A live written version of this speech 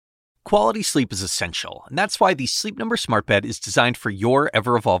Quality sleep is essential, and that's why the Sleep Number Smart Bed is designed for your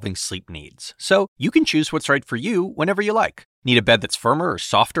ever-evolving sleep needs. So you can choose what's right for you whenever you like. Need a bed that's firmer or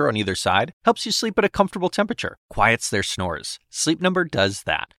softer on either side? Helps you sleep at a comfortable temperature. Quiets their snores. Sleep Number does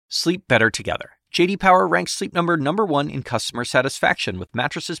that. Sleep better together. J.D. Power ranks Sleep Number #1 in customer satisfaction with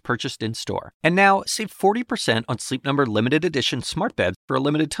mattresses purchased in-store. And now, save 40% on Sleep Number limited edition smart beds for a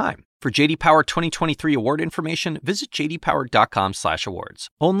limited time. For J.D. Power 2023 award information, visit jdpower.com/awards.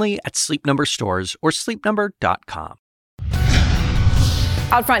 Only at Sleep Number stores or sleepnumber.com.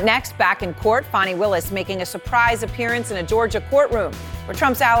 Out front next, back in court, Fani Willis making a surprise appearance in a Georgia courtroom where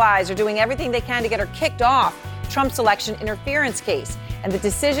Trump's allies are doing everything they can to get her kicked off Trump's election interference case. And the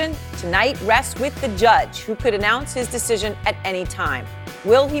decision tonight rests with the judge, who could announce his decision at any time.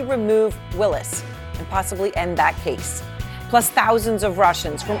 Will he remove Willis and possibly end that case? Plus, thousands of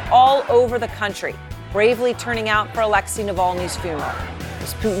Russians from all over the country bravely turning out for Alexei Navalny's funeral.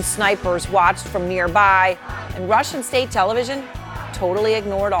 As Putin snipers watched from nearby, and Russian state television totally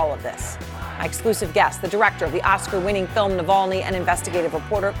ignored all of this. My exclusive guest, the director of the Oscar-winning film Navalny and investigative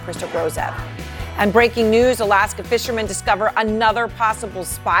reporter Krista Grozev. And breaking news, Alaska fishermen discover another possible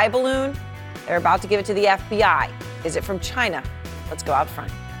spy balloon. They're about to give it to the FBI. Is it from China? Let's go out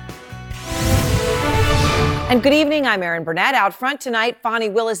front. And good evening, I'm Erin Burnett. Out front tonight, Fani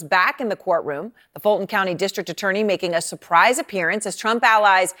Willis back in the courtroom. The Fulton County District Attorney making a surprise appearance as Trump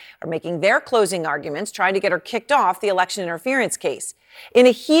allies are making their closing arguments, trying to get her kicked off the election interference case. In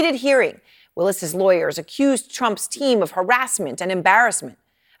a heated hearing, Willis's lawyers accused Trump's team of harassment and embarrassment,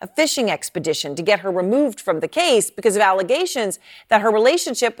 a fishing expedition to get her removed from the case because of allegations that her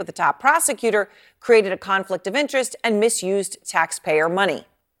relationship with the top prosecutor created a conflict of interest and misused taxpayer money.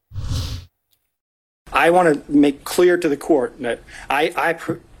 I want to make clear to the court that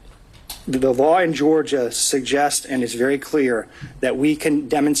the law in Georgia suggests and is very clear that we can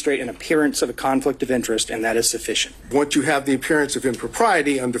demonstrate an appearance of a conflict of interest, and that is sufficient. Once you have the appearance of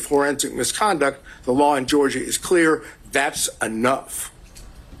impropriety under forensic misconduct, the law in Georgia is clear. That's enough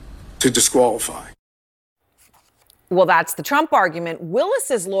to disqualify. Well, that's the Trump argument.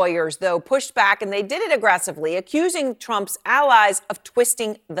 Willis's lawyers, though, pushed back, and they did it aggressively, accusing Trump's allies of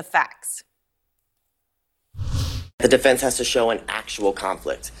twisting the facts. The defense has to show an actual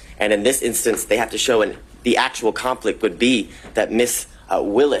conflict. And in this instance, they have to show the actual conflict would be that Miss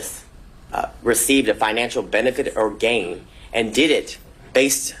Willis received a financial benefit or gain and did it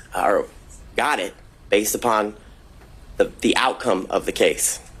got it based upon the outcome of the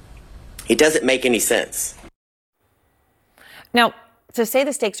case. It doesn't make any sense. Now, to say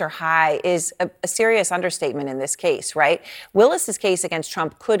the stakes are high is a serious understatement in this case, right? Willis's case against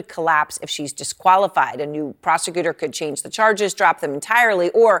Trump could collapse if she's disqualified. A new prosecutor could change the charges, drop them entirely,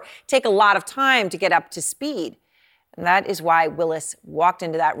 or take a lot of time to get up to speed. And that is why Willis walked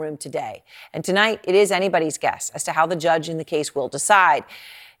into that room today. And tonight, it is anybody's guess as to how the judge in the case will decide.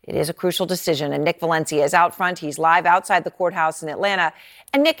 It is a crucial decision, and Nick Valencia is out front. He's live outside the courthouse in Atlanta.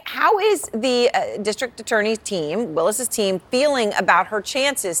 And Nick, how is the district attorney's team, Willis's team, feeling about her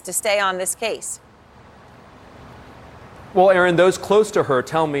chances to stay on this case? Well, Erin, those close to her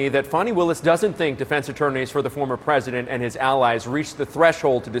tell me that Fani Willis doesn't think defense attorneys for the former president and his allies reached the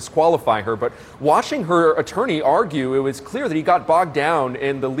threshold to disqualify her. But watching her attorney argue, it was clear that he got bogged down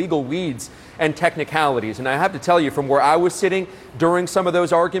in the legal weeds and technicalities. And I have to tell you, from where I was sitting during some of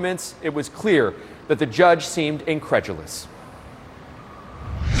those arguments, it was clear that the judge seemed incredulous.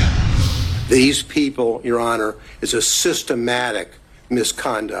 These people, Your Honor, is a systematic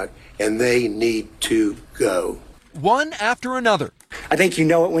misconduct, and they need to go. One after another. I think you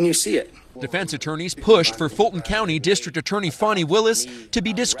know it when you see it. Defense attorneys pushed for Fulton County District Attorney Fani Willis to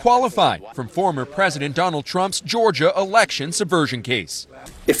be disqualified from former President Donald Trump's Georgia election subversion case.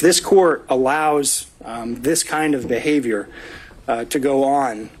 If this court allows this kind of behavior to go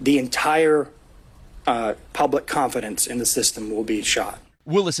on, the entire public confidence in the system will be shot.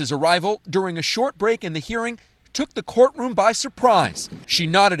 Willis's arrival during a short break in the hearing took the courtroom by surprise. She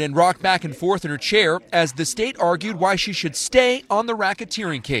nodded and rocked back and forth in her chair as the state argued why she should stay on the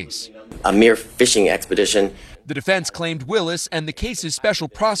racketeering case. A mere fishing expedition. The defense claimed Willis and the case's special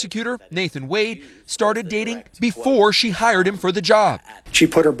prosecutor, Nathan Wade, started dating before she hired him for the job. She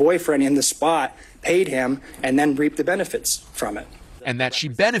put her boyfriend in the spot, paid him, and then reaped the benefits from it. And that she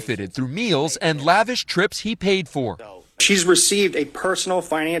benefited through meals and lavish trips he paid for. She's received a personal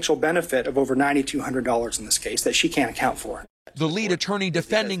financial benefit of over $9,200 in this case that she can't account for. The lead attorney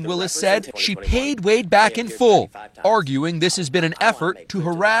defending Willis said she paid Wade back in full, arguing this has been an effort to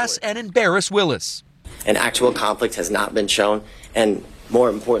harass and embarrass Willis. An actual conflict has not been shown, and more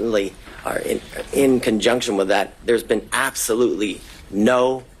importantly, in conjunction with that, there's been absolutely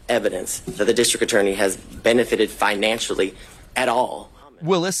no evidence that the district attorney has benefited financially at all.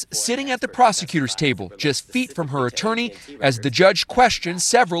 Willis sitting at the prosecutor's table, just feet from her attorney, as the judge questions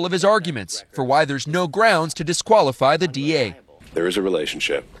several of his arguments for why there's no grounds to disqualify the DA. There is a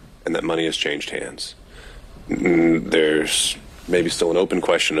relationship, and that money has changed hands. There's maybe still an open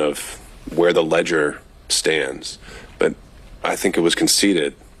question of where the ledger stands, but I think it was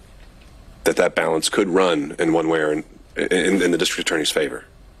conceded that that balance could run in one way or in the district attorney's favor.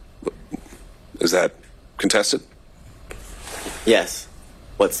 Is that contested? Yes.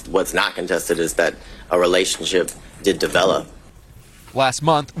 What's not contested is that a relationship did develop. Last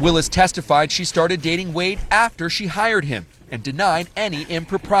month, Willis testified she started dating Wade after she hired him and denied any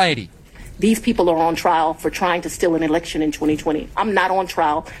impropriety. These people are on trial for trying to steal an election in 2020. I'm not on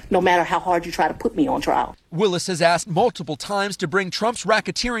trial, no matter how hard you try to put me on trial. Willis has asked multiple times to bring Trump's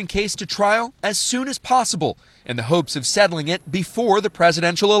racketeering case to trial as soon as possible in the hopes of settling it before the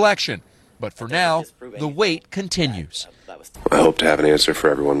presidential election. But for now, the wait continues. I hope to have an answer for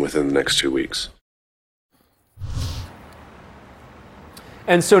everyone within the next 2 weeks.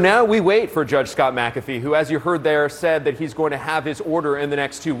 And so now we wait for Judge Scott McAfee, who, as you heard there, said that he's going to have his order in the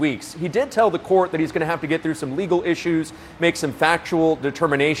next 2 weeks. He did tell the court that he's going to have to get through some legal issues, make some factual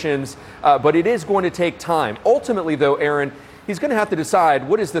determinations, but it is going to take time. Ultimately, though, Aaron, he's going to have to decide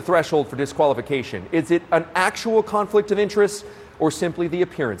what is the threshold for disqualification. Is it an actual conflict of interest or simply the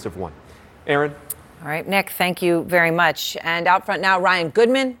appearance of one? Aaron? All right, Nick, thank you very much. And out front now, Ryan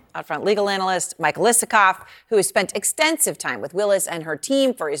Goodman, out front legal analyst, Michael Isikoff, who has spent extensive time with Willis and her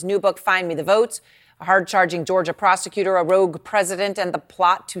team for his new book, Find Me the Votes, a hard-charging Georgia prosecutor, a rogue president, and the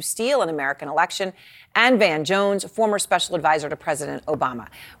plot to steal an American election, and Van Jones, former special advisor to President Obama.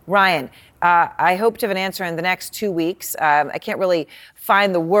 Ryan, I hope to have an answer in the next 2 weeks. I can't really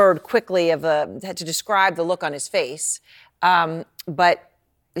find the word quickly to describe the look on his face, but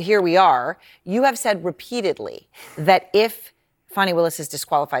here we are. You have said repeatedly that if Fani Willis is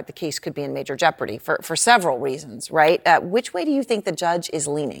disqualified, the case could be in major jeopardy for several reasons, right? Which way do you think the judge is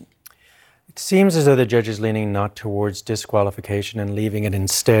leaning? It seems as though the judge is leaning not towards disqualification and leaving it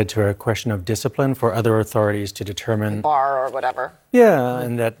instead to a question of discipline for other authorities to determine. Bar or whatever. Yeah,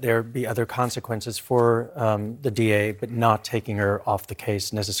 and that there be other consequences for the DA, but not taking her off the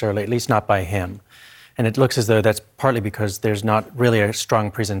case necessarily, at least not by him. And it looks as though that's partly because there's not really a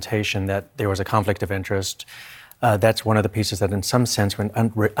strong presentation that there was a conflict of interest. That's one of the pieces that in some sense went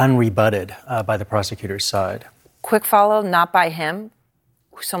unrebutted by the prosecutor's side. Quick follow, not by him.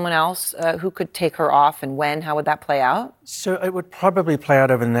 Someone else who could take her off, and when? How would that play out? So it would probably play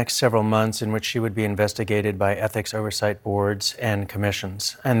out over the next several months, in which she would be investigated by ethics oversight boards and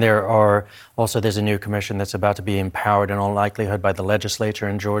commissions. And there's a new commission that's about to be empowered in all likelihood by the legislature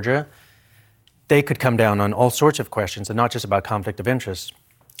in Georgia. They could come down on all sorts of questions, and not just about conflict of interest,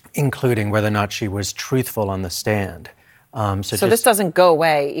 including whether or not she was truthful on the stand. So this doesn't go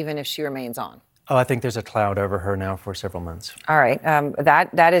away even if she remains on? Oh, I think there's a cloud over her now for several months. All right.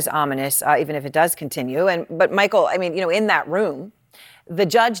 That is ominous, even if it does continue. But Michael, I mean, in that room, the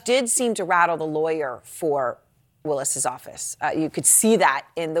judge did seem to rattle the lawyer for Willis's office. You could see that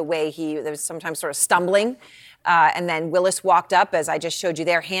in the way there was sometimes sort of stumbling. And then Willis walked up, as I just showed you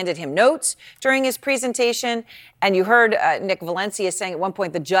there, handed him notes during his presentation. And you heard Nick Valencia saying at one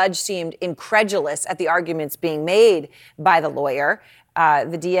point the judge seemed incredulous at the arguments being made by the lawyer.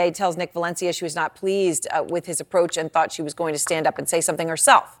 The DA tells Nick Valencia she was not pleased with his approach and thought she was going to stand up and say something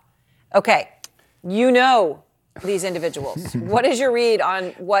herself. Okay, you know these individuals. What is your read on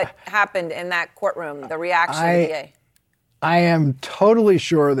what happened in that courtroom, the reaction of the DA? I am totally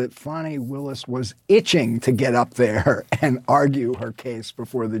sure that Fani Willis was itching to get up there and argue her case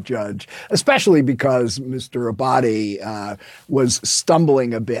before the judge, especially because Mr. Abadi was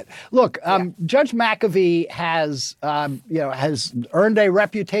stumbling a bit. Look, Judge McAfee has earned a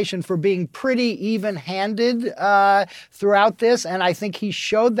reputation for being pretty even-handed throughout this, and I think he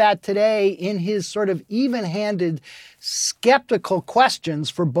showed that today in his sort of even-handed skeptical questions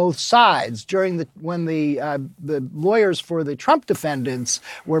for both sides when the lawyers for the Trump defendants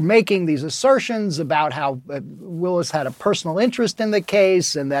were making these assertions about how Willis had a personal interest in the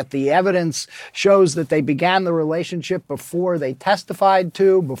case and that the evidence shows that they began the relationship before they testified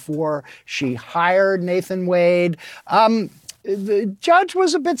before she hired Nathan Wade. The judge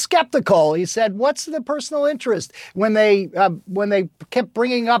was a bit skeptical. He said, "What's the personal interest?" When they kept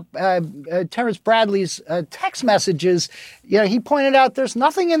bringing up Terrence Bradley's text messages, he pointed out there's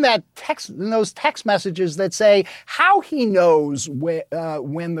nothing in those text messages that say how he knows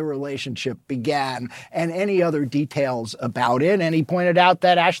when the relationship began and any other details about it. And he pointed out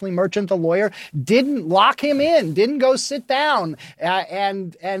that Ashley Merchant, the lawyer, didn't lock him in, didn't go sit down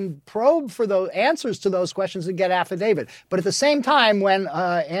and probe for the answers to those questions and get affidavit. But at the same time, when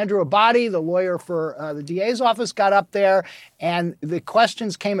Andrew Abadi, the lawyer for the DA's office, got up there and the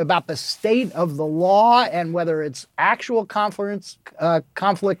questions came about the state of the law and whether it's actual conflict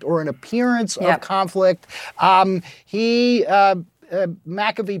or an appearance of conflict,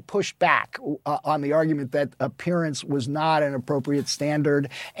 McAfee pushed back on the argument that appearance was not an appropriate standard.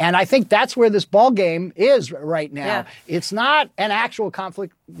 And I think that's where this ball game is right now. Yeah. It's not an actual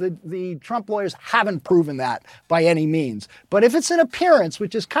conflict. The Trump lawyers haven't proven that by any means. But if it's an appearance,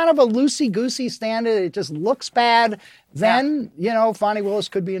 which is kind of a loosey-goosey standard, it just looks bad, then, Fani Willis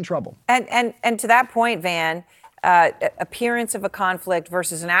could be in trouble. And to that point, Van, appearance of a conflict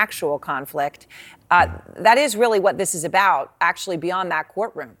versus an actual conflict, that is really what this is about, actually, beyond that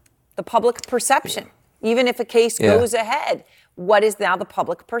courtroom. The public perception. Even if a case goes ahead, what is now the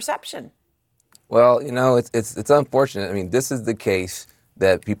public perception? Well, it's unfortunate. I mean, this is the case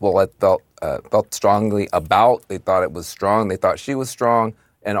that people had felt strongly about. They thought it was strong. They thought she was strong.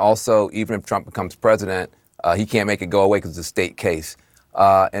 And also, even if Trump becomes president, he can't make it go away because it's a state case.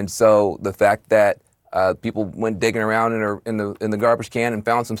 And so the fact that people went digging around in the garbage can and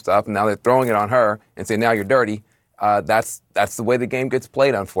found some stuff, and now they're throwing it on her and saying, now you're dirty. That's the way the game gets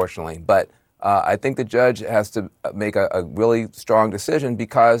played, unfortunately. But I think the judge has to make a really strong decision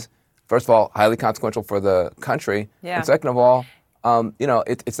because, first of all, highly consequential for the country. Yeah. And second of all,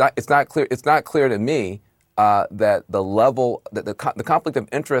 it's not clear to me that the level, that the conflict of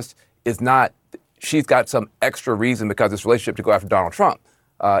interest is not, she's got some extra reason because of this relationship to go after Donald Trump.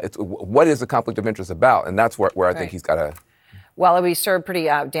 It's what is the conflict of interest about? And that's where I think he's got to. Well, it would be sure pretty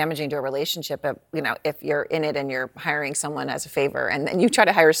damaging to a relationship, if you're in it and you're hiring someone as a favor, and then you try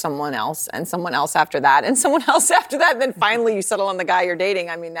to hire someone else, and someone else after that, and someone else after that, and then finally you settle on the guy you're dating.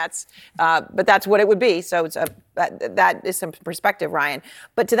 I mean, but that's what it would be. So that is some perspective, Ryan.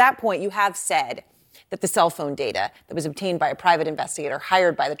 But to that point, you have said that the cell phone data that was obtained by a private investigator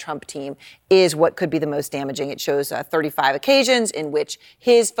hired by the Trump team is what could be the most damaging. It shows 35 occasions in which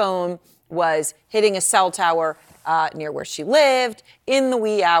his phone was hitting a cell tower near where she lived in the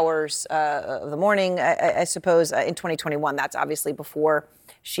wee hours of the morning, I suppose, in 2021. That's obviously before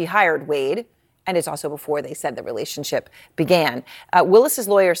she hired Wade, and it's also before they said the relationship began. Willis's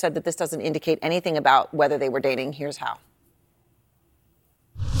lawyer said that this doesn't indicate anything about whether they were dating. Here's how.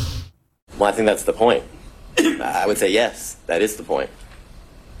 Well, I think that's the point. I would say yes, that is the point.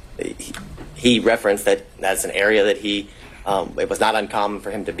 He referenced that that's an area that it was not uncommon for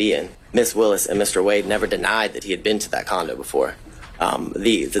him to be in. Miss Willis and Mr. Wade never denied that he had been to that condo before.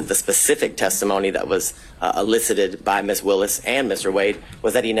 The specific testimony that was elicited by Miss Willis and Mr. Wade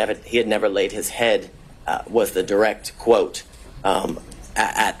was that he had never laid his head, was the direct quote,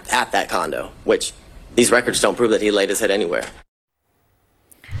 at that condo, which these records don't prove that he laid his head anywhere.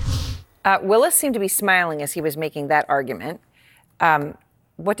 Willis seemed to be smiling as he was making that argument.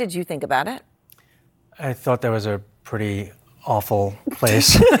 What did you think about it? I thought that was a pretty awful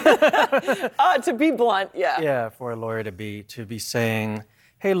place. To be blunt, yeah. Yeah, for a lawyer to be saying,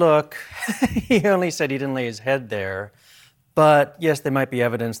 hey, look, he only said he didn't lay his head there. But yes, there might be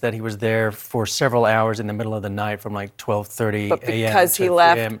evidence that he was there for several hours in the middle of the night from like 12:30 a.m. But because he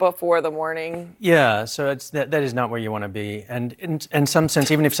left before the morning. Yeah, so that is not where you want to be. And in some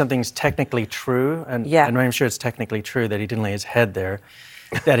sense, even if something's technically true, and I'm sure it's technically true that he didn't lay his head there,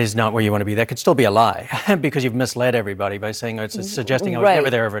 that is not where you want to be. That could still be a lie because you've misled everybody by saying it's suggesting I was never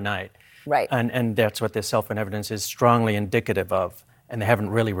there overnight. Right. And that's what this cell phone evidence is strongly indicative of. And they haven't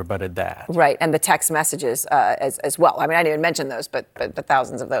really rebutted that. Right, and the text messages as well. I mean, I didn't even mention those, but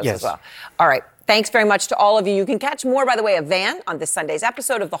thousands of those as well. All right, thanks very much to all of you. You can catch more, by the way, of Van on this Sunday's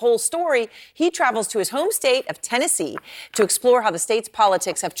episode of The Whole Story. He travels to his home state of Tennessee to explore how the state's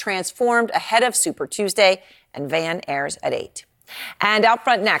politics have transformed ahead of Super Tuesday, and Van airs at 8. And out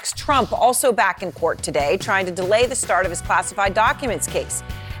front next, Trump also back in court today, trying to delay the start of his classified documents case.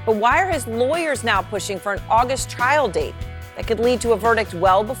 But why are his lawyers now pushing for an August trial date that could lead to a verdict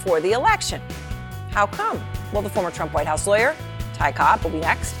well before the election? How come? Well, the former Trump White House lawyer, Ty Cobb, will be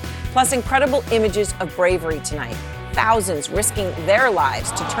next. Plus, incredible images of bravery tonight. Thousands risking their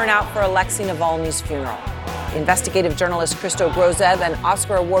lives to turn out for Alexei Navalny's funeral. The investigative journalist Christo Grozev and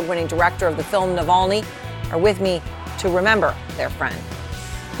Oscar award-winning director of the film Navalny are with me to remember their friend.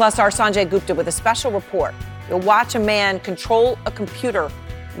 Plus, our Sanjay Gupta with a special report. You'll watch a man control a computer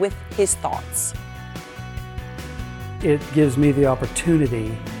with his thoughts. it gives me the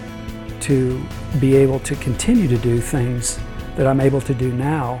opportunity to be able to continue to do things that I'm able to do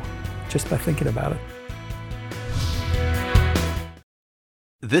now just by thinking about it.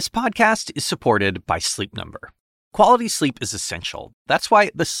 This podcast is supported by Sleep Number. Quality sleep is essential. That's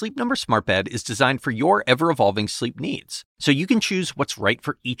why the Sleep Number Smart Bed is designed for your ever-evolving sleep needs, so you can choose what's right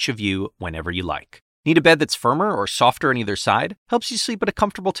for each of you whenever you like. Need a bed that's firmer or softer on either side? Helps you sleep at a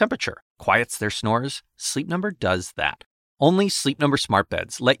comfortable temperature. Quiets their snores? Sleep Number does that. Only Sleep Number Smart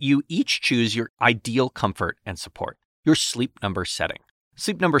Beds let you each choose your ideal comfort and support, your Sleep Number setting.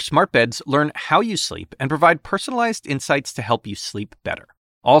 Sleep Number Smart Beds learn how you sleep and provide personalized insights to help you sleep better.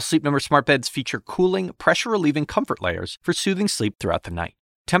 All Sleep Number Smart Beds feature cooling, pressure-relieving comfort layers for soothing sleep throughout the night.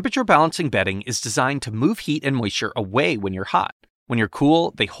 Temperature-balancing bedding is designed to move heat and moisture away when you're hot. When you're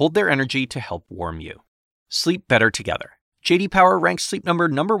cool, they hold their energy to help warm you. Sleep better together. J.D. Power ranks Sleep Number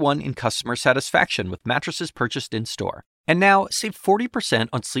 #1 in customer satisfaction with mattresses purchased in-store. And now, save 40%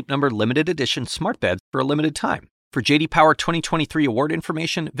 on Sleep Number limited edition smart beds for a limited time. For J.D. Power 2023 award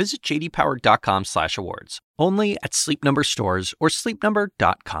information, visit jdpower.com/awards. Only at Sleep Number stores or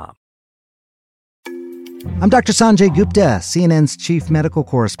sleepnumber.com. I'm Dr. Sanjay Gupta, CNN's chief medical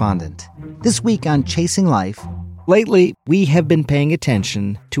correspondent. This week on Chasing Life, lately we have been paying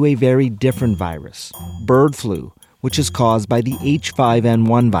attention to a very different virus, bird flu, which is caused by the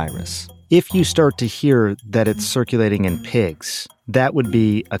H5N1 virus. If you start to hear that it's circulating in pigs, that would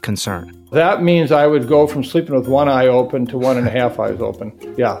be a concern. That means I would go from sleeping with one eye open to 1.5 eyes open.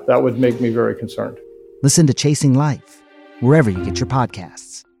 Yeah, that would make me very concerned. Listen to Chasing Life, wherever you get your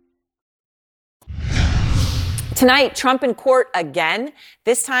podcasts. Tonight, Trump in court again,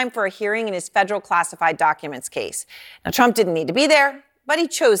 this time for a hearing in his federal classified documents case. Now, Trump didn't need to be there, but he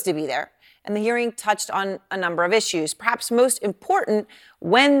chose to be there. And the hearing touched on a number of issues, perhaps most important,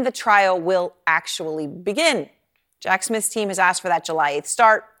 when the trial will actually begin. Jack Smith's team has asked for that July 8th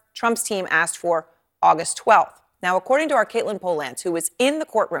start. Trump's team asked for August 12th. Now, according to our Caitlin Polantz, who was in the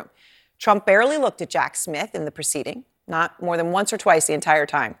courtroom, Trump barely looked at Jack Smith in the proceeding, not more than once or twice the entire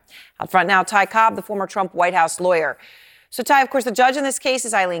time. Out front now, Ty Cobb, the former Trump White House lawyer. So, Ty, of course, the judge in this case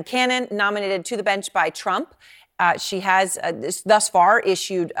is Eileen Cannon, nominated to the bench by Trump. She has thus far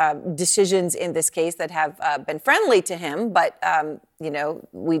issued decisions in this case that have been friendly to him, but,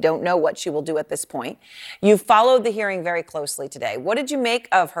 we don't know what she will do at this point. You've followed the hearing very closely today. What did you make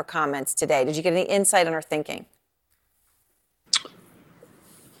of her comments today? Did you get any insight on her thinking?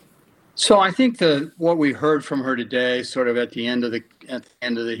 So I think what we heard from her today, sort of at the end of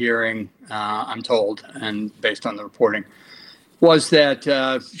the hearing, I'm told, and based on the reporting, was that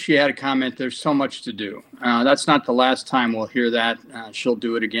she had a comment, there's so much to do. That's not the last time we'll hear that. She'll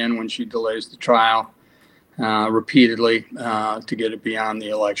do it again when she delays the trial repeatedly to get it beyond the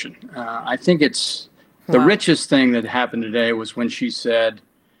election. I think it's the richest thing that happened today was when she said,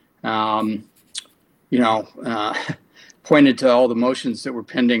 pointed to all the motions that were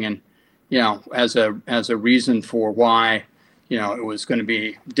pending and, as a reason for why, it was going to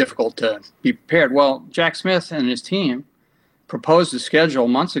be difficult to be prepared. Well, Jack Smith and his team proposed a schedule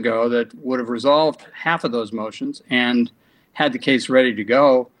months ago that would have resolved half of those motions and had the case ready to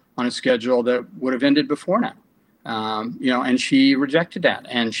go on a schedule that would have ended before now. And she rejected that,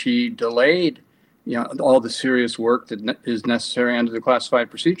 and she delayed, all the serious work that is necessary under the Classified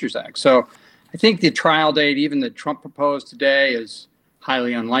Procedures Act. So I think the trial date, even that Trump proposed today, is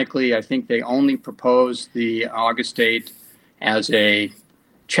highly unlikely. I think they only proposed the August date as a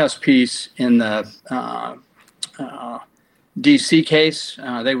chess piece in the D.C. case.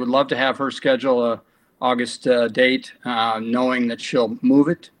 They would love to have her schedule a August date, knowing that she'll move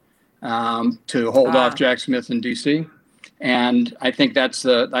it to hold off Jack Smith in D.C. And I think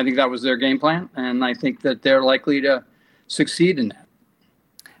that was their game plan, and I think that they're likely to succeed in that.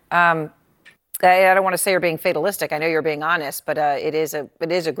 I don't want to say you're being fatalistic. I know you're being honest, but it is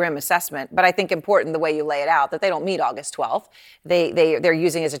a grim assessment. But I think important the way you lay it out, that they don't meet August 12th. They're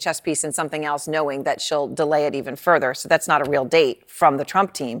using it as a chess piece and something else, knowing that she'll delay it even further. So that's not a real date from the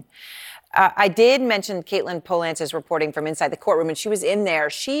Trump team. I did mention Caitlin Polantz's reporting from inside the courtroom, and she was in there.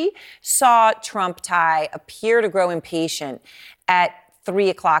 She saw Trump appear to grow impatient at 3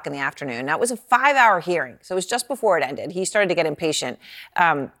 o'clock in the afternoon. Now, it was a 5-hour hearing, so it was just before it ended. He started to get impatient.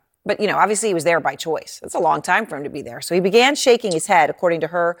 But, obviously he was there by choice. It's a long time for him to be there. So he began shaking his head, according to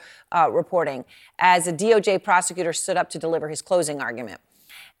her reporting, as a DOJ prosecutor stood up to deliver his closing argument.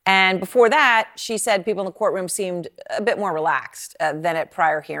 And before that, she said people in the courtroom seemed a bit more relaxed than at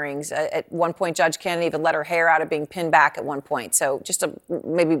prior hearings. At one point, Judge Cannon even let her hair out of being pinned back at one point. So just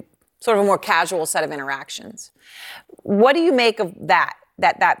maybe sort of a more casual set of interactions. What do you make of that?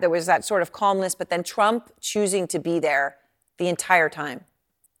 that there was that sort of calmness, but then Trump choosing to be there the entire time?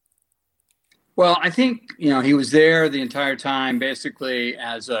 Well, I think, he was there the entire time basically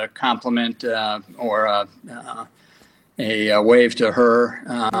as a compliment or a wave to her.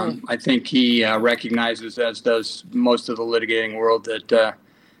 I think he recognizes, as does most of the litigating world, that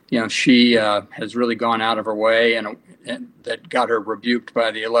she has really gone out of her way and that got her rebuked by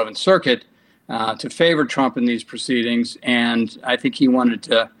the 11th Circuit to favor Trump in these proceedings. And I think he wanted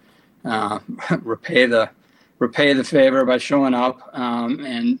to repay the favor by showing up.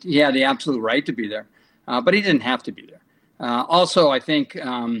 And he had the absolute right to be there, but he didn't have to be there. Also, I think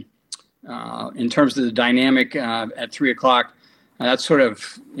in terms of the dynamic at 3 o'clock, that's sort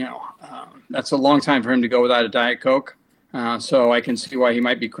of, that's a long time for him to go without a Diet Coke. So I can see why he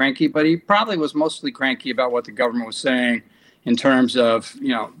might be cranky, but he probably was mostly cranky about what the government was saying in terms of,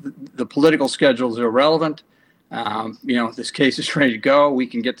 the political schedules are irrelevant. This case is ready to go. We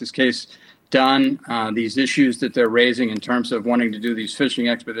can get this case done. These issues that they're raising in terms of wanting to do these fishing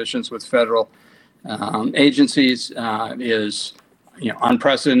expeditions with federal agencies is,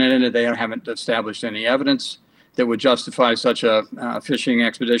 unprecedented. They haven't established any evidence that would justify such a fishing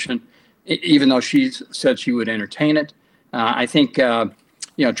expedition, even though she said she would entertain it. I think,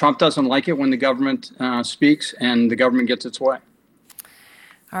 Trump doesn't like it when the government speaks and the government gets its way.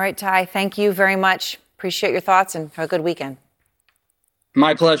 All right, Ty, thank you very much. Appreciate your thoughts and have a good weekend.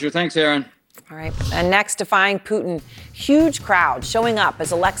 My pleasure. Thanks, Aaron. All right. And next, defying Putin, huge crowd showing up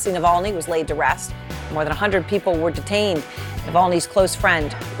as Alexei Navalny was laid to rest. More than 100 people were detained. Navalny's close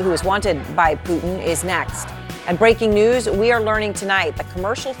friend, who is wanted by Putin, is next. And breaking news, we are learning tonight that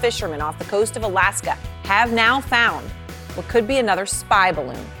commercial fishermen off the coast of Alaska have now found what could be another spy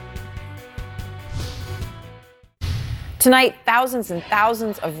balloon. Tonight, thousands and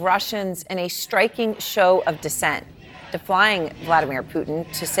thousands of Russians in a striking show of dissent, defying Vladimir Putin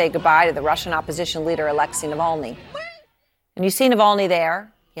to say goodbye to the Russian opposition leader Alexei Navalny. And you see Navalny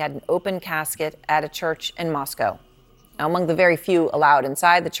there. He had an open casket at a church in Moscow. Now, among the very few allowed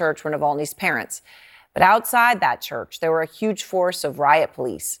inside the church were Navalny's parents. But outside that church, there were a huge force of riot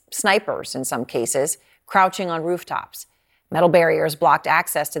police, snipers in some cases, crouching on rooftops. Metal barriers blocked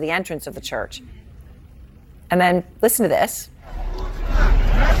access to the entrance of the church. And then, listen to this.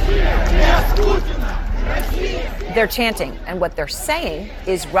 They're chanting, and what they're saying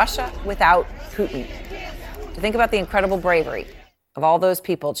is Russia without Putin. To think about the incredible bravery of all those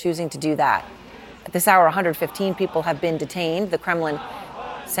people choosing to do that. At this hour, 115 people have been detained. The Kremlin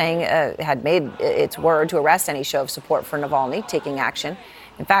saying had made its word to arrest any show of support for Navalny, taking action.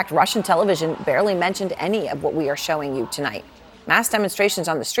 In fact, Russian television barely mentioned any of what we are showing you tonight. Mass demonstrations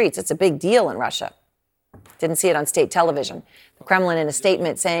on the streets, it's a big deal in Russia. Didn't see it on state television. The Kremlin in a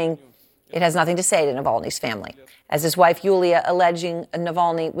statement saying it has nothing to say to Navalny's family, as his wife Yulia alleging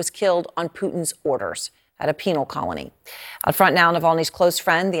Navalny was killed on Putin's orders at a penal colony. Out front now, Navalny's close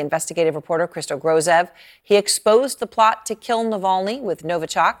friend, the investigative reporter Christo Grozev. He exposed the plot to kill Navalny with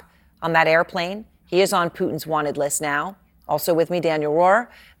Novichok on that airplane. He is on Putin's wanted list now. Also with me, Daniel Rohr,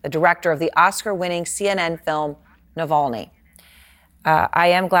 the director of the Oscar-winning CNN film Navalny. I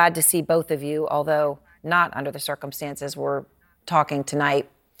am glad to see both of you, although not under the circumstances we're talking tonight.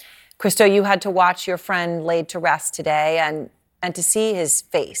 Christo, you had to watch your friend laid to rest today and to see his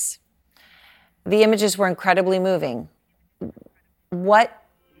face. The images were incredibly moving. What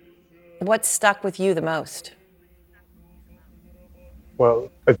stuck with you the most? Well,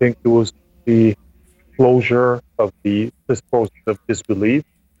 I think it was the closure of this process of disbelief.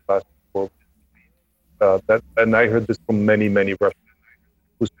 And I heard this from many Russians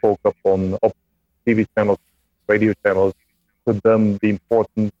who spoke up on TV channels, radio channels. For them, the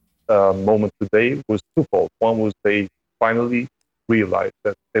important moment today was twofold. One was they finally realized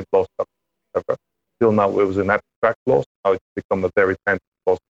that they've lost something. Till now, it was an abstract loss. Now it's become a very tangible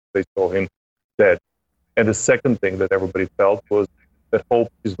loss. They saw him dead. And the second thing that everybody felt was that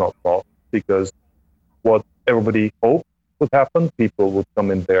hope is not lost, because what everybody hoped would happen, people would come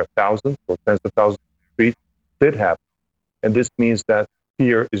in their thousands or tens of thousands of streets, did happen. And this means that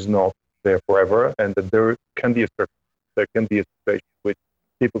fear is not there forever, and that there can be a situation which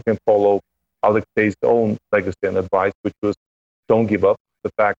people can follow Alexei's own legacy and advice, which was don't give up.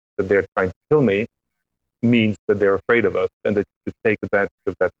 The fact that they're trying to kill me means that they're afraid of us, and that you should take advantage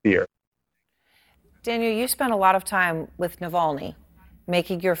of that fear. Daniel, you spent a lot of time with Navalny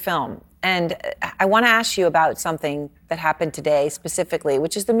making your film, and I want to ask you about something that happened today specifically,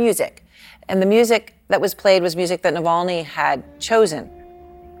 which is the music. And the music that was played was music that Navalny had chosen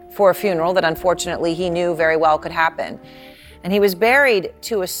for a funeral that unfortunately he knew very well could happen. And he was buried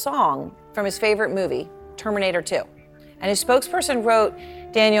to a song from his favorite movie, Terminator 2. And his spokesperson wrote,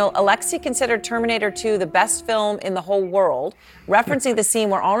 Daniel, Alexei considered Terminator 2 the best film in the whole world, referencing the scene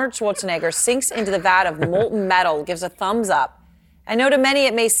where Arnold Schwarzenegger sinks into the vat of molten metal, gives a thumbs up. I know to many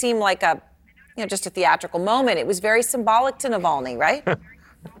it may seem like just a theatrical moment. It was very symbolic to Navalny, right?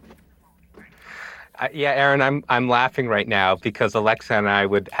 Yeah, Aaron, I'm laughing right now because Alexa and I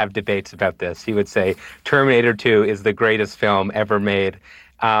would have debates about this. He would say Terminator 2 is the greatest film ever made.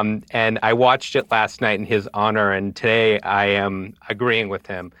 And I watched it last night in his honor, and today I am agreeing with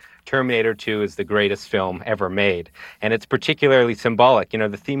him. Terminator 2 is the greatest film ever made. And it's particularly symbolic. You know,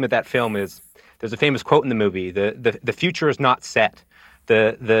 the theme of that film is, there's a famous quote in the movie, the future is not set.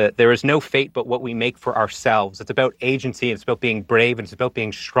 There is no fate but what we make for ourselves. It's about agency, it's about being brave, and it's about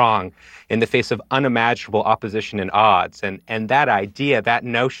being strong in the face of unimaginable opposition and odds. And that idea, that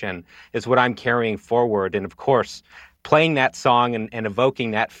notion, is what I'm carrying forward. And of course, playing that song and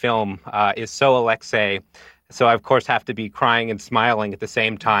evoking that film is so Alexei. So I, of course, have to be crying and smiling at the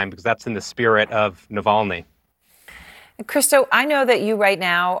same time because that's in the spirit of Navalny. Christo, I know that you right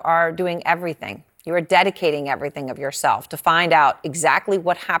now are doing everything. You are dedicating everything of yourself to find out exactly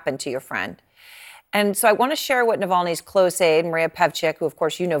what happened to your friend. And so I want to share what Navalny's close aide, Maria Pevchik, who of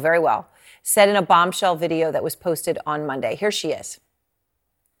course you know very well, said in a bombshell video that was posted on Monday. Here she is.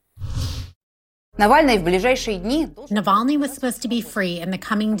 Navalny was supposed to be free in the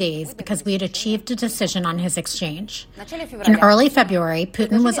coming days because we had achieved a decision on his exchange. In early February,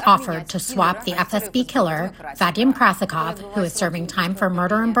 Putin was offered to swap the FSB killer, Vadim Krasikov, who is serving time for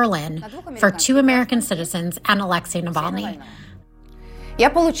murder in Berlin, for 2 American citizens and Alexei Navalny.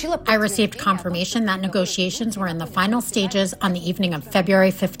 I received confirmation that negotiations were in the final stages on the evening of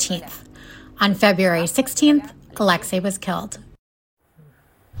February 15th. On February 16th, Alexei was killed.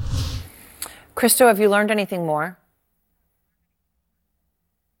 Christo, have you learned anything more?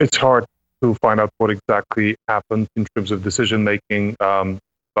 It's hard to find out what exactly happened in terms of decision making.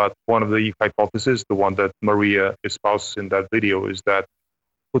 But one of the hypotheses, the one that Maria espouses in that video, is that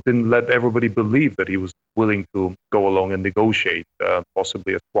Putin let everybody believe that he was willing to go along and negotiate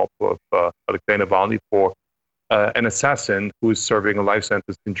possibly a swap of Alexei Navalny for an assassin who is serving a life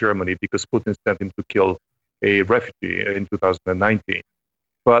sentence in Germany because Putin sent him to kill a refugee in 2019.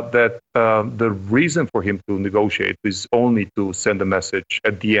 But that the reason for him to negotiate is only to send a message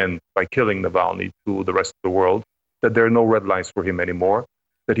at the end by killing Navalny to the rest of the world that there are no red lines for him anymore,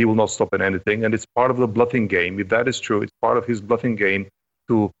 that he will not stop at anything. And it's part of the bluffing game. If that is true, it's part of his bluffing game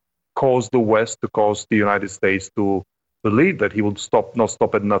to cause the West, to cause the United States to believe that he will not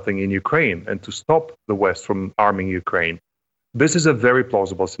stop at nothing in Ukraine and to stop the West from arming Ukraine. This is a very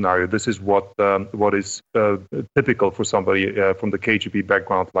plausible scenario. This is what is typical for somebody from the KGB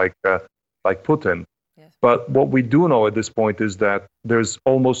background like Putin. Yes. But what we do know at this point is that there's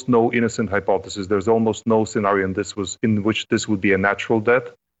almost no innocent hypothesis. There's almost no scenario in which this would be a natural death.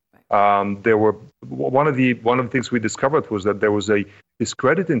 There were one of the things we discovered was that there was a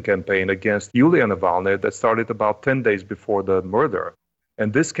discrediting campaign against Yulia Navalny that started about 10 days before the murder,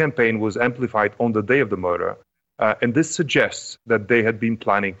 and this campaign was amplified on the day of the murder. And this suggests that they had been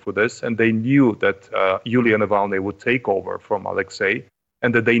planning for this, and they knew that Yulia Navalny would take over from Alexei,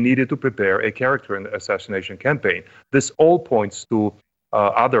 and that they needed to prepare a character assassination campaign. This all points to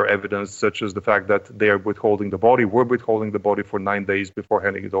other evidence, such as the fact that they are withholding the body for 9 days before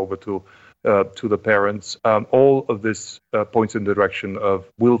handing it over to the parents. All of this points in the direction of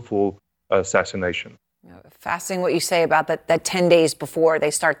willful assassination. Fascinating what you say about that 10 days before they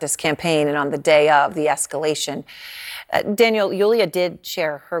start this campaign and on the day of the escalation. Daniel, Yulia did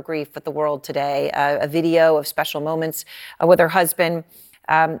share her grief with the world today, a video of special moments with her husband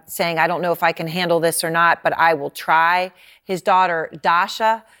saying, I don't know if I can handle this or not, but I will try. His daughter,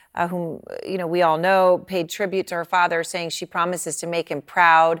 Dasha, whom we all know, paid tribute to her father, saying she promises to make him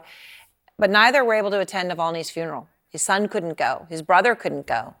proud. But neither were able to attend Navalny's funeral. His son couldn't go. His brother couldn't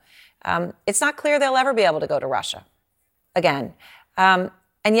go. It's not clear they'll ever be able to go to Russia again. And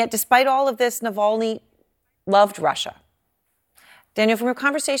yet, despite all of this, Navalny loved Russia. Daniel, from your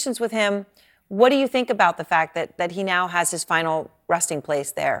conversations with him, what do you think about the fact that he now has his final resting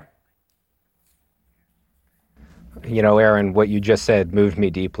place there? You know, Aaron, what you just said moved me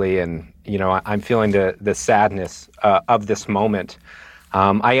deeply. And, I'm feeling the sadness of this moment.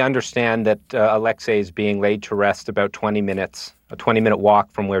 I understand that Alexei is being laid to rest about 20 minutes, a 20-minute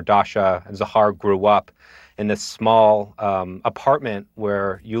walk from where Dasha and Zahar grew up, in this small apartment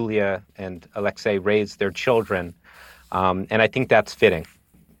where Yulia and Alexei raised their children. And I think that's fitting.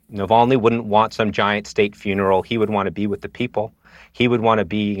 Navalny wouldn't want some giant state funeral. He would want to be with the people. He would want to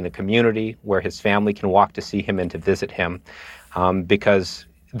be in a community where his family can walk to see him and to visit him, because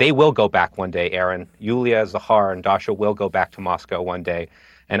they will go back one day, Aaron. Yulia, Zahar, and Dasha will go back to Moscow one day.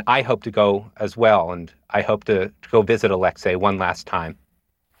 And I hope to go as well. And I hope to go visit Alexei one last time.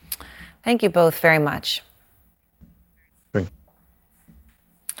 Thank you both very much.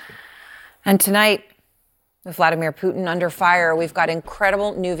 And tonight, with Vladimir Putin under fire, we've got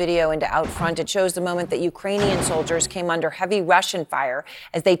incredible new video into Out Front. It shows the moment that Ukrainian soldiers came under heavy Russian fire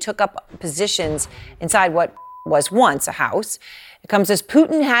as they took up positions inside what was once a house. It comes as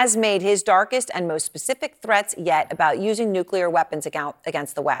Putin has made his darkest and most specific threats yet about using nuclear weapons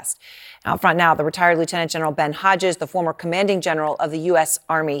against the West. Out front now, the retired Lieutenant General Ben Hodges, the former commanding general of the U.S.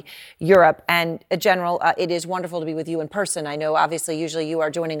 Army Europe. And General, it is wonderful to be with you in person. I know, obviously, usually you are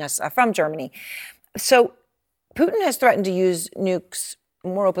joining us from Germany. So Putin has threatened to use nukes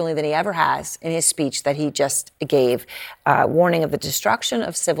more openly than he ever has in his speech that he just gave, warning of the destruction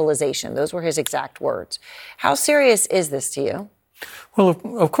of civilization. Those were his exact words. How serious is this to you? Well,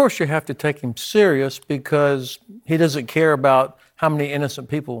 of course you have to take him serious because he doesn't care about how many innocent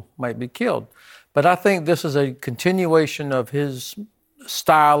people might be killed. But I think this is a continuation of his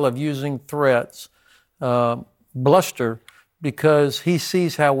style of using threats, bluster, because he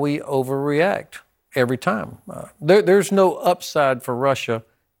sees how we overreact every time. There's no upside for Russia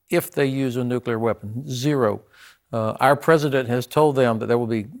if they use a nuclear weapon. Zero. Our president has told them that there will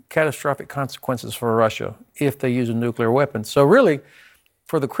be catastrophic consequences for Russia if they use a nuclear weapon. So really,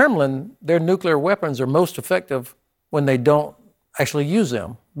 for the Kremlin, their nuclear weapons are most effective when they don't actually use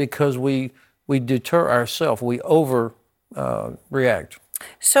them because we deter ourselves. We overreact.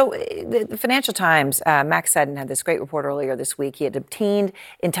 So the Financial Times, Max Seddon had this great report earlier this week. He had obtained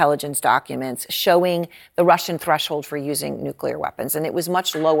intelligence documents showing the Russian threshold for using nuclear weapons, and it was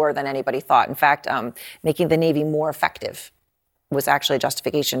much lower than anybody thought. In fact, making the Navy more effective was actually a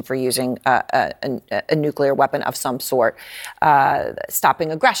justification for using a nuclear weapon of some sort.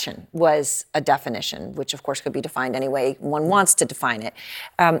 Stopping aggression was a definition, which of course could be defined any way one wants to define it.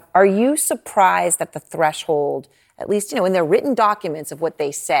 Are you surprised that the threshold, at least, in their written documents of what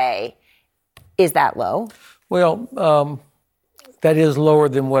they say, is that low? Well, that is lower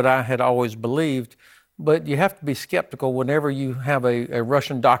than what I had always believed, but you have to be skeptical whenever you have a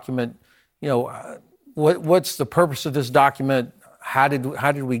Russian document. What's the purpose of this document? How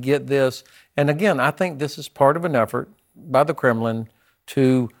did we get this? And again, I think this is part of an effort by the Kremlin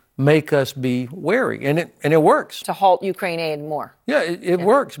to make us be wary, and it works. To halt Ukraine aid more. Yeah, it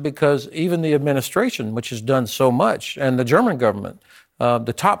works because even the administration, which has done so much, and the German government,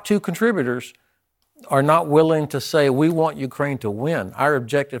 the top two contributors are not willing to say, we want Ukraine to win. Our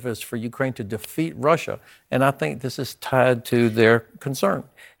objective is for Ukraine to defeat Russia, and I think this is tied to their concern.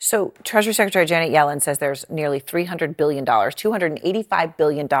 So Treasury Secretary Janet Yellen says there's nearly $300 billion, $285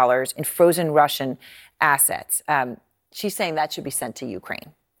 billion in frozen Russian assets. She's saying that should be sent to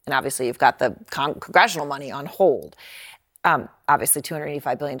Ukraine. And obviously, you've got the congressional money on hold. Obviously,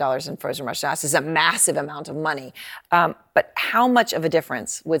 $285 billion in frozen Russian assets is a massive amount of money. But how much of a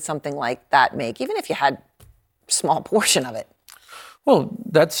difference would something like that make, even if you had a small portion of it? Well,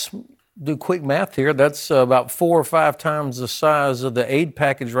 do quick math here. That's about 4 or 5 times the size of the aid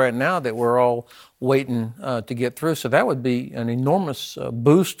package right now that we're all waiting to get through. So that would be an enormous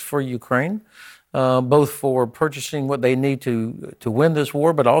boost for Ukraine. Both for purchasing what they need to win this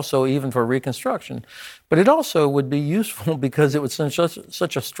war, but also even for reconstruction. But it also would be useful because it would send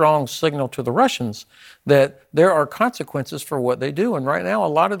such a strong signal to the Russians that there are consequences for what they do. And right now, a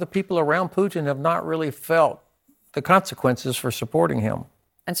lot of the people around Putin have not really felt the consequences for supporting him.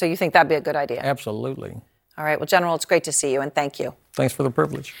 And so you think that'd be a good idea? Absolutely. All right. Well, General, it's great to see you, and thank you. Thanks for the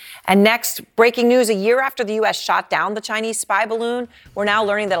privilege. And next, breaking news. A year after the U.S. shot down the Chinese spy balloon, we're now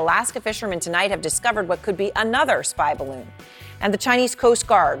learning that Alaska fishermen tonight have discovered what could be another spy balloon. And the Chinese Coast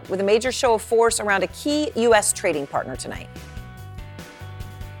Guard with a major show of force around a key U.S. trading partner tonight.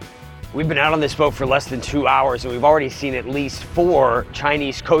 We've been out on this boat for less than 2 hours, and we've already seen at least 4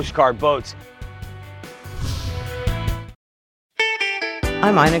 Chinese Coast Guard boats.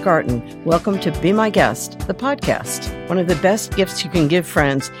 I'm Ina Garten. Welcome to Be My Guest, the podcast. One of the best gifts you can give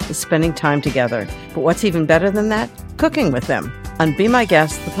friends is spending time together. But what's even better than that? Cooking with them. On Be My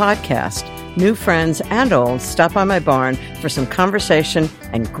Guest, the podcast, new friends and old stop by my barn for some conversation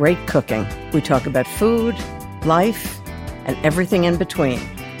and great cooking. We talk about food, life, and everything in between.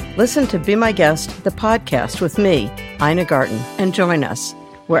 Listen to Be My Guest, the podcast with me, Ina Garten, and join us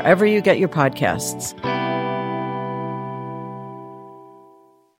wherever you get your podcasts.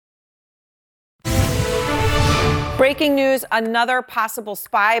 Breaking news, another possible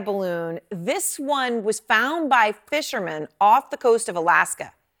spy balloon. This one was found by fishermen off the coast of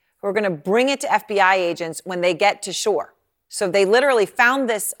Alaska who are going to bring it to FBI agents when they get to shore. So they literally found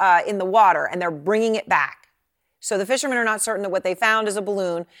this in the water, and they're bringing it back. So the fishermen are not certain that what they found is a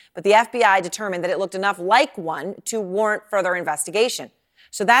balloon, but the FBI determined that it looked enough like one to warrant further investigation.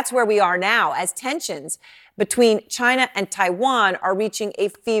 So that's where we are now, as tensions between China and Taiwan are reaching a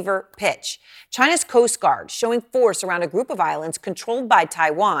fever pitch. China's Coast Guard showing force around a group of islands controlled by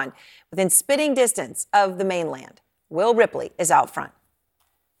Taiwan within spitting distance of the mainland. Will Ripley is out front.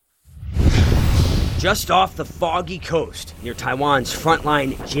 Just off the foggy coast near Taiwan's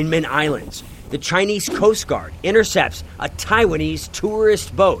frontline Jinmen Islands, the Chinese Coast Guard intercepts a Taiwanese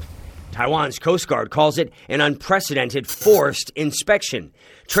tourist boat. Taiwan's Coast Guard calls it an unprecedented forced inspection,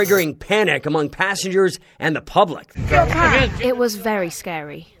 triggering panic among passengers and the public. It was very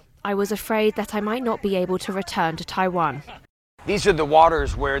scary. I was afraid that I might not be able to return to Taiwan. These are the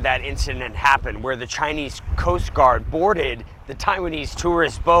waters where that incident happened, where the Chinese Coast Guard boarded the Taiwanese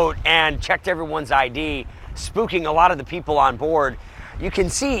tourist boat and checked everyone's ID, spooking a lot of the people on board. You can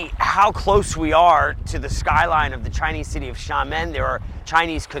see how close we are to the skyline of the Chinese city of Xiamen. There are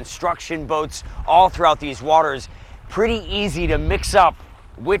Chinese construction boats all throughout these waters. Pretty easy to mix up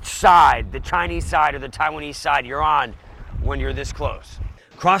which side, the Chinese side or the Taiwanese side, you're on when you're this close.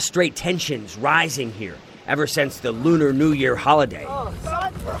 Cross-strait tensions rising here ever since the Lunar New Year holiday.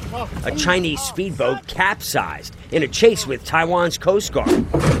 A Chinese speedboat capsized in a chase with Taiwan's Coast Guard.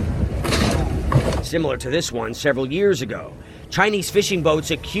 Similar to this one several years ago, Chinese fishing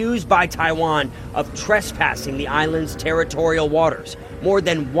boats accused by Taiwan of trespassing the island's territorial waters more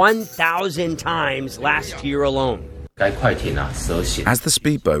than 1,000 times last year alone. As the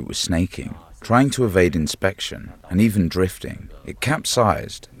speedboat was snaking, trying to evade inspection and even drifting, it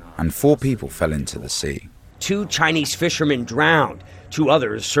capsized and 4 people fell into the sea. 2 Chinese fishermen drowned, 2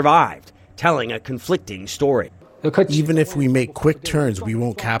 others survived, telling a conflicting story. Even if we make quick turns, we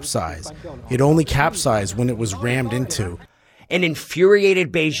won't capsize. It only capsized when it was rammed into. An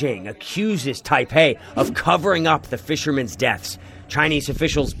infuriated Beijing accuses Taipei of covering up the fishermen's deaths. Chinese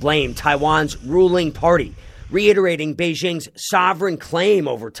officials blame Taiwan's ruling party, reiterating Beijing's sovereign claim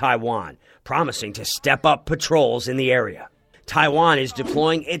over Taiwan, promising to step up patrols in the area. Taiwan is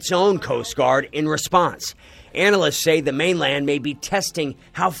deploying its own Coast Guard in response. Analysts say the mainland may be testing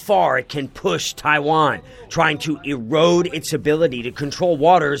how far it can push Taiwan, trying to erode its ability to control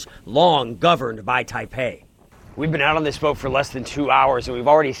waters long governed by Taipei. We've been out on this boat for less than 2 hours, and we've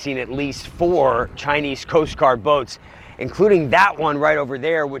already seen at least 4 Chinese Coast Guard boats, including that one right over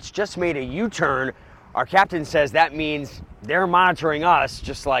there, which just made a U-turn. Our captain says that means they're monitoring us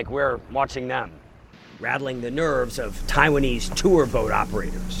just like we're watching them, rattling the nerves of Taiwanese tour boat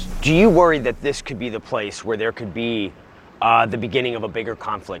operators. Do you worry that this could be the place where there could be the beginning of a bigger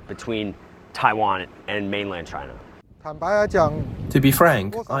conflict between Taiwan and mainland China? To be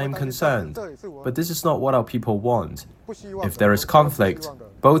frank, I am concerned, but this is not what our people want. If there is conflict,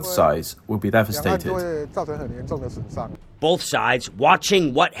 both sides will be devastated. Both sides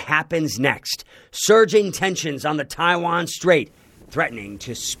watching what happens next. Surging tensions on the Taiwan Strait, threatening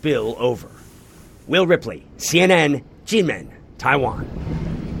to spill over. Will Ripley, CNN, Jinmen, Taiwan.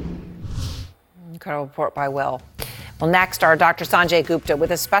 Incredible report by Will. Well, next, our Dr. Sanjay Gupta with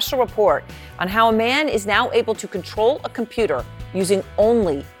a special report on how a man is now able to control a computer using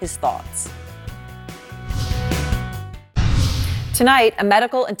only his thoughts. Tonight, a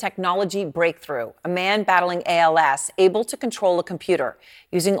medical and technology breakthrough. A man battling ALS able to control a computer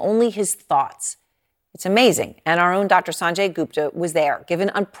using only his thoughts. It's amazing. And our own Dr. Sanjay Gupta was there, given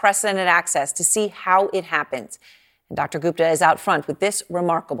unprecedented access to see how it happens. And Dr. Gupta is out front with this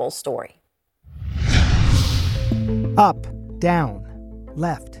remarkable story. Up, down,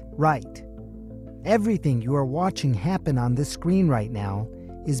 left, right. Everything you are watching happen on this screen right now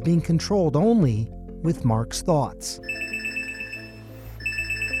is being controlled only with Mark's thoughts.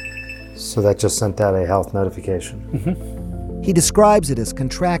 So that just sent out a health notification. Mm-hmm. He describes it as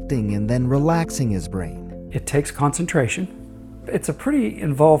contracting and then relaxing his brain. It takes concentration. It's a pretty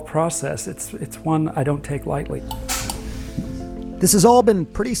involved process. It's one I don't take lightly. This has all been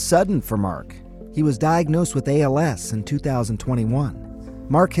pretty sudden for Mark. He was diagnosed with ALS in 2021.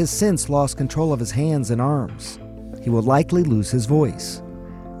 Mark has since lost control of his hands and arms. He will likely lose his voice.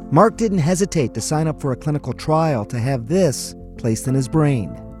 Mark didn't hesitate to sign up for a clinical trial to have this placed in his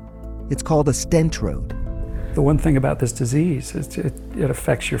brain. It's called a stentrode. The one thing about this disease is it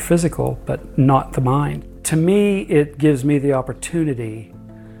affects your physical, but not the mind. To me, it gives me the opportunity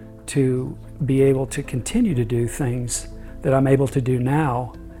to be able to continue to do things that I'm able to do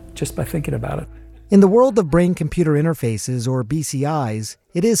now just by thinking about it. In the world of brain-computer interfaces, or BCIs,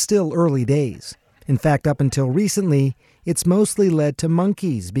 it is still early days. In fact, up until recently, it's mostly led to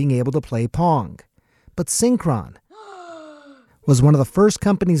monkeys being able to play Pong. But Synchron, was one of the first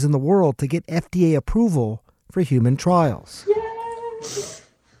companies in the world to get FDA approval for human trials.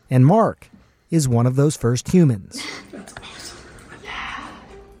 And Mark is one of those first humans. That's awesome.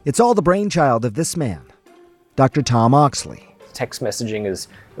 It's all the brainchild of this man, Dr. Tom Oxley. Text messaging is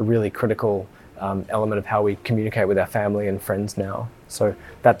a really critical element of how we communicate with our family and friends now. So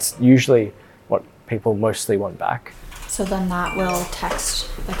that's usually what people mostly want back. So then that will text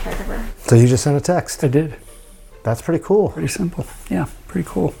the caregiver. So you just sent a text? I did. That's pretty cool. Pretty simple. Yeah, pretty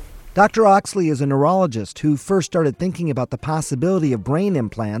cool. Dr. Oxley is a neurologist who first started thinking about the possibility of brain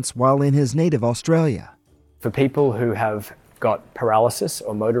implants while in his native Australia. For people who have got paralysis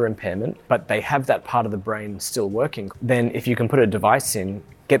or motor impairment, but they have that part of the brain still working, then if you can put a device in,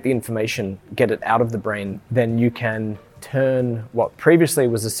 get the information, get it out of the brain, then you can turn what previously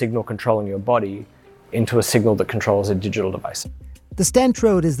was a signal controlling your body into a signal that controls a digital device. The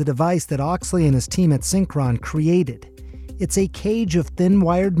Stentrode is the device that Oxley and his team at Synchron created. It's a cage of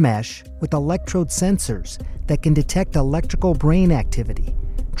thin-wired mesh with electrode sensors that can detect electrical brain activity,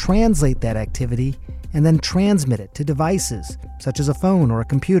 translate that activity, and then transmit it to devices such as a phone or a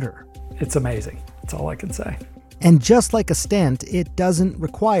computer. It's amazing. That's all I can say. And just like a stent, it doesn't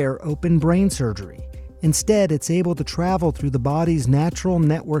require open brain surgery. Instead, it's able to travel through the body's natural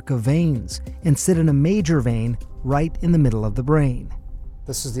network of veins and sit in a major vein right in the middle of the brain.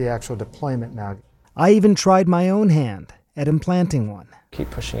 This is the actual deployment now. I even tried my own hand at implanting one.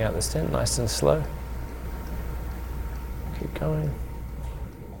 Keep pushing out the stent nice and slow. Keep going.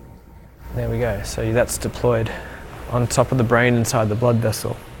 There we go. So that's deployed on top of the brain inside the blood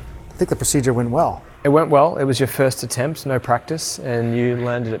vessel. I think the procedure went well. It went well. It was your first attempt, no practice, and you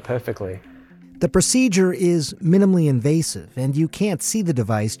landed it perfectly. The procedure is minimally invasive, and you can't see the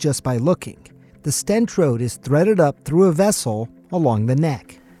device just by looking. The Stentrode is threaded up through a vessel along the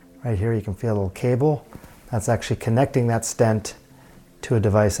neck. Right here you can feel a little cable. That's actually connecting that stent to a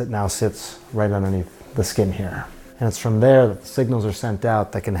device that now sits right underneath the skin here. And it's from there that the signals are sent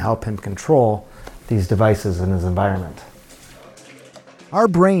out that can help him control these devices in his environment. Our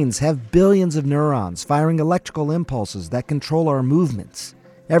brains have billions of neurons firing electrical impulses that control our movements.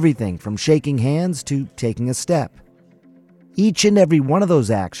 Everything from shaking hands to taking a step. Each and every one of those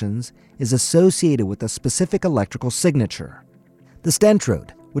actions is associated with a specific electrical signature. The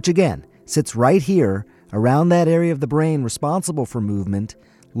Stentrode, which again sits right here around that area of the brain responsible for movement,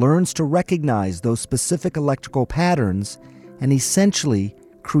 learns to recognize those specific electrical patterns and essentially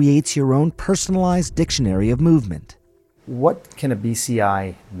creates your own personalized dictionary of movement. What can a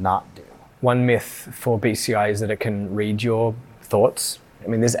BCI not do? One myth for BCI is that it can read your thoughts. I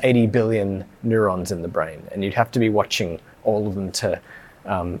mean, there's 80 billion neurons in the brain, and you'd have to be watching all of them to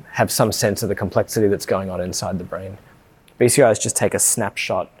have some sense of the complexity that's going on inside the brain. BCIs just take a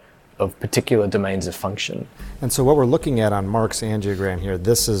snapshot of particular domains of function. And so what we're looking at on Mark's angiogram here,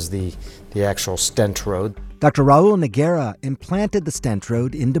 this is the actual Stentrode. Dr. Raul Noguera implanted the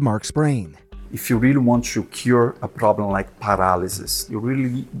Stentrode into Mark's brain. If you really want to cure a problem like paralysis, you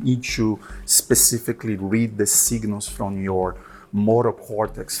really need to specifically read the signals from your motor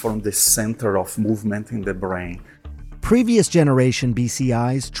cortex, from the center of movement in the brain. Previous generation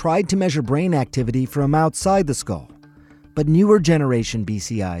BCIs tried to measure brain activity from outside the skull. But newer generation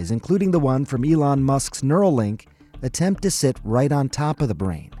BCIs, including the one from Elon Musk's Neuralink, attempt to sit right on top of the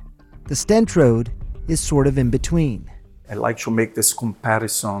brain. The Stentrode is sort of in between. I like to make this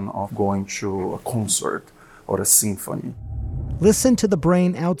comparison of going to a concert or a symphony. Listen to the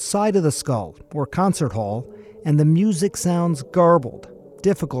brain outside of the skull or concert hall, and the music sounds garbled,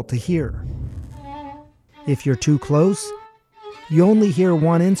 difficult to hear. If you're too close, you only hear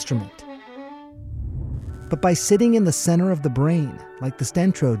one instrument. But by sitting in the center of the brain, like the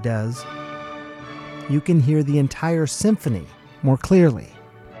Stentrode does, you can hear the entire symphony more clearly.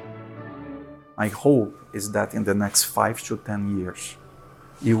 My hope is that in the next 5 to 10 years,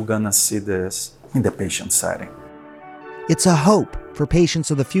 you're gonna see this in the patient setting. It's a hope for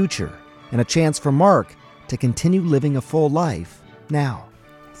patients of the future and a chance for Mark to continue living a full life now.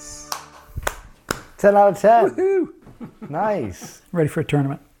 10 out of 10. Woohoo! Nice. Ready for a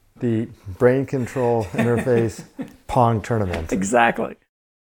tournament. The brain control interface Pong tournament. Exactly.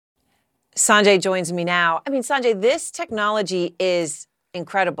 Sanjay joins me now. I mean, Sanjay, this technology is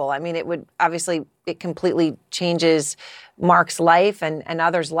incredible. I mean, it completely changes Mark's life and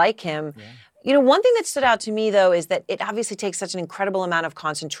others like him. Yeah. You know, one thing that stood out to me, though, is that it obviously takes such an incredible amount of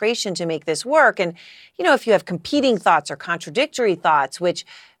concentration to make this work. And, you know, if you have competing thoughts or contradictory thoughts, which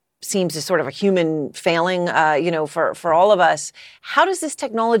seems is sort of a human failing, for all of us, how does this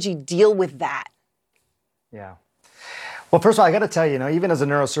technology deal with that? Yeah. Well, first of all, I got to tell you, even as a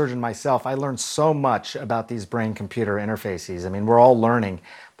neurosurgeon myself, I learned so much about these brain-computer interfaces. I mean, we're all learning.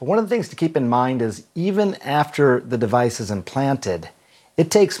 But one of the things to keep in mind is even after the device is implanted, it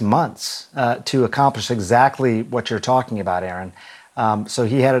takes months to accomplish exactly what you're talking about, Aaron. So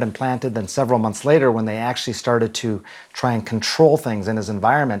he had it implanted, then several months later when they actually started to try and control things in his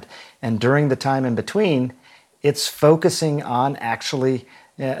environment. And during the time in between, it's focusing on actually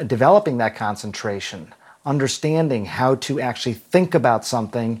developing that concentration, understanding how to actually think about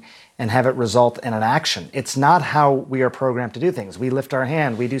something and have it result in an action. It's not how we are programmed to do things. We lift our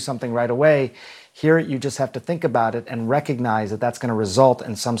hand, we do something right away. Here, you just have to think about it and recognize that that's going to result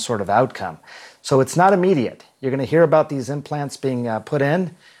in some sort of outcome. So it's not immediate. You're going to hear about these implants being put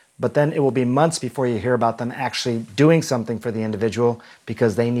in, but then it will be months before you hear about them actually doing something for the individual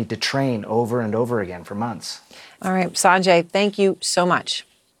because they need to train over and over again for months. All right, Sanjay, thank you so much.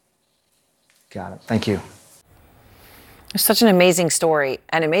 Got it. Thank you. It's such an amazing story,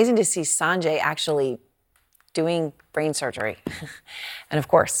 and amazing to see Sanjay actually doing brain surgery. And of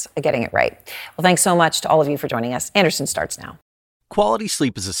course, getting it right. Well, thanks so much to all of you for joining us. Anderson starts now. Quality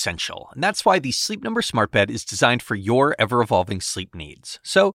sleep is essential, and that's why the Sleep Number Smart Bed is designed for your ever-evolving sleep needs.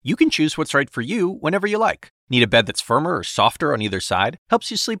 So you can choose what's right for you whenever you like. Need a bed that's firmer or softer on either side?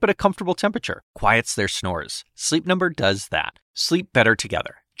 Helps you sleep at a comfortable temperature. Quiets their snores. Sleep Number does that. Sleep better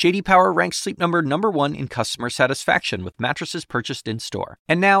together. J.D. Power ranks Sleep Number #1 in customer satisfaction with mattresses purchased in-store.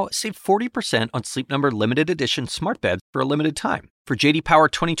 And now, save 40% on Sleep Number limited edition smart beds for a limited time. For J.D. Power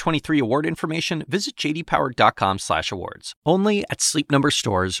 2023 award information, visit jdpower.com/awards. Only at Sleep Number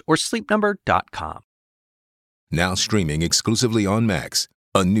stores or sleepnumber.com. Now streaming exclusively on Max,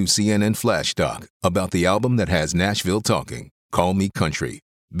 a new CNN flash doc about the album that has Nashville talking, Call Me Country.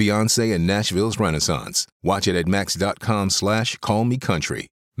 Beyoncé and Nashville's Renaissance. Watch it at max.com/callmecountry.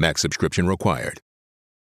 Max subscription required.